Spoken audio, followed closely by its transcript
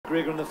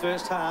McGregor in the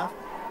first half.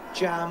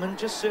 Jarman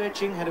just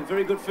searching, had a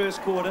very good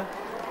first quarter.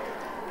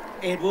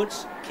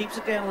 Edwards keeps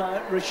it down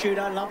low.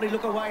 Rashudo, lovely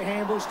look away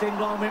handball.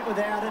 Stenglein went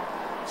without it.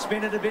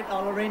 Spin it a bit.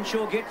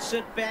 Olarenshaw gets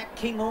it back.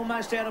 King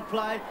almost out of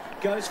play.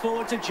 Goes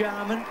forward to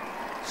Jarman.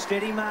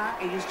 Steady mark.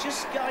 He's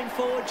just going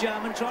forward,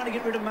 Jarman, trying to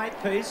get rid of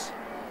Makepeace.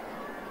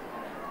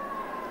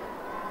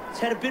 He's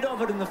had a bit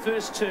of it in the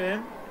first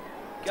term.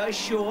 Goes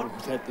short.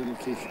 That little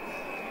kick.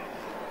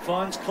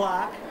 Finds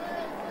Clark.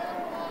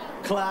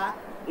 Clark,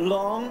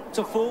 long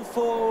to full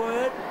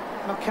forward.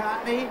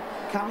 McCartney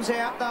comes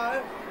out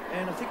though.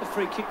 And I think a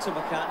free kick to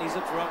McCartney's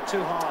up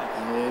too high.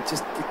 Yeah,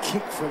 just the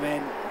kick from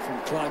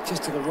Clark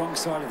just to the wrong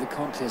side of the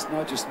contest.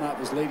 Nigel Smart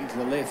was leading to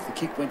the left. The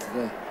kick went to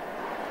the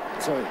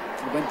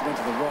went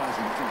to the right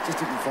and just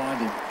didn't find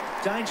him.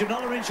 Danger.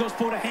 Olarенshaw's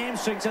pulled a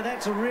hamstring, so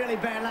that's a really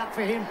bad luck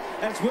for him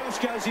as Welsh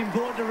goes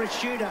inboard to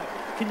Rashudo.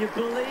 Can you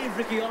believe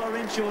Ricky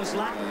Olarенshaw's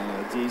luck?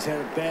 He's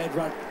had a bad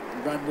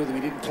run with him.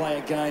 He didn't play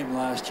a game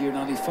last year, and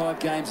only 5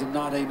 games in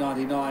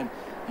 1999.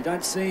 You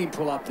don't see him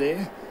pull up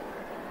there,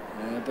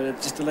 but it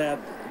just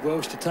allowed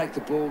Welsh to take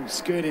the ball,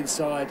 skirt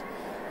inside,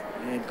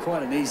 and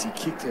quite an easy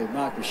kick to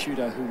Mark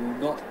Rashudo, who will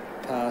not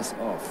pass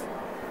off.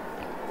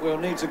 Well,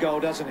 needs a goal,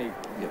 doesn't he?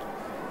 Yep.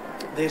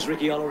 There's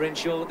Ricky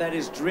Olarenshaw. That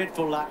is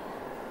dreadful luck.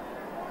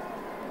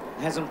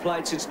 Hasn't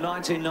played since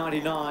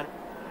 1999.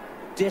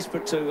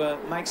 Desperate to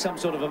make some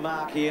sort of a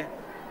mark here.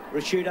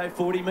 Rashudo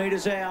 40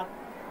 metres out.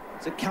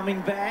 Is it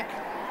coming back?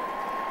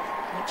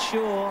 Not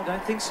sure. I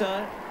don't think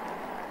so.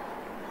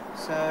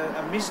 So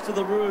a miss to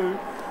the Roo.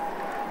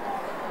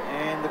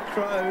 And the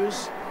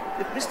Crows,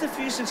 they've missed a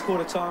few since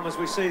quarter time as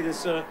we see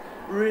this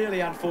really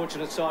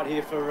unfortunate side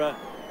here for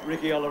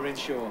Ricky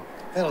Olarenshaw.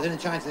 Fellas,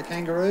 interchange to the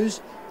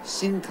Kangaroos.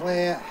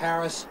 Sinclair,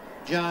 Harris,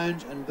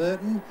 Jones and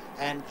Burton.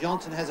 And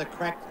Johnson has a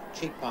cracked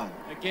cheekbone.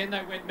 Again,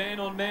 they went man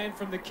on man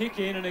from the kick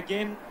in, and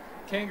again,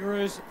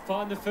 Kangaroos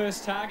find the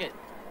first target,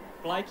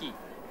 Blakey.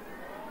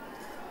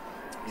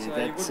 Yeah, so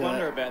you would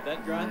wonder about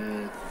that,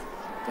 Grant.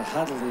 The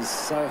huddle is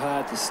so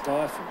hard to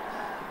stifle.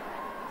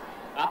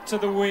 Up to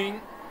the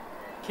wing.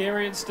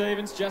 Carey and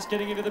Stevens just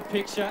getting into the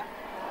picture.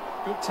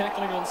 Good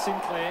tackling on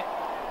Sinclair.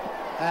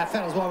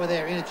 Fellas, while we're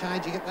there,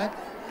 interchange, you get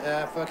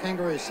that? For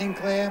Kangaroos,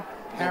 Sinclair,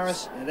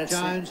 Harris,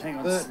 Jones,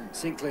 Burton.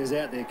 Sinclair's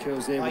out there,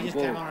 curls there with he the just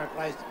ball. came on and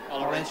replaced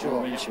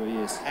Olarenshaw,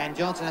 yes. And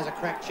Johnson has a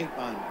cracked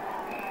cheekbone.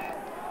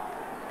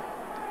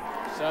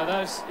 So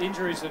those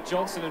injuries of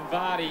Johnson and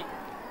Vardy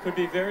could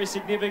be very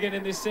significant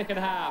in this second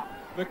half.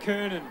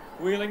 McKernan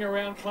wheeling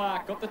around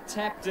Clark, got the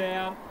tap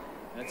down.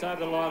 And it's over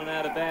the line and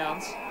out of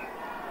bounds.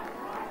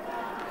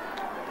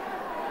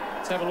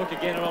 Let's have a look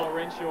again at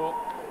Olarenshaw.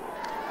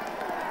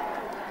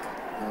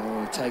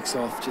 Oh, it takes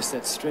off just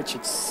that stretch.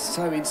 It's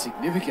so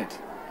insignificant.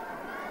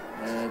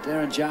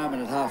 Darren Jarman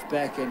at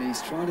half-back, and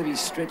he's trying to be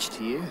stretched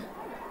here.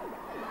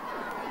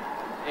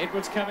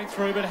 Edwards coming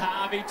through, but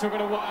Harvey took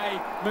it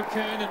away.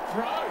 McKernan,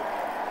 throw.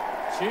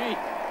 Gee,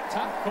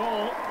 tough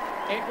call.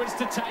 Edwards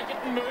to take it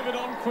and move it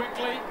on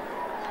quickly.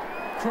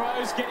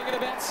 Crows getting it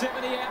about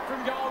 70 out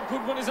from goal.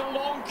 Goodwin is a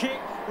long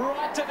kick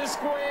right to the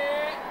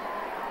square.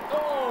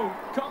 Oh,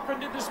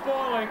 Cochrane did the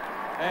spoiling.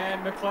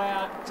 And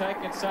McLeod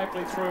taking it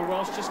safely through.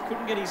 Welsh just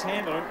couldn't get his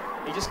hand on it.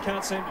 He just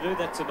can't seem to do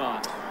that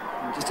tonight.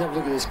 Just have a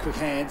look at his quick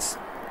hands.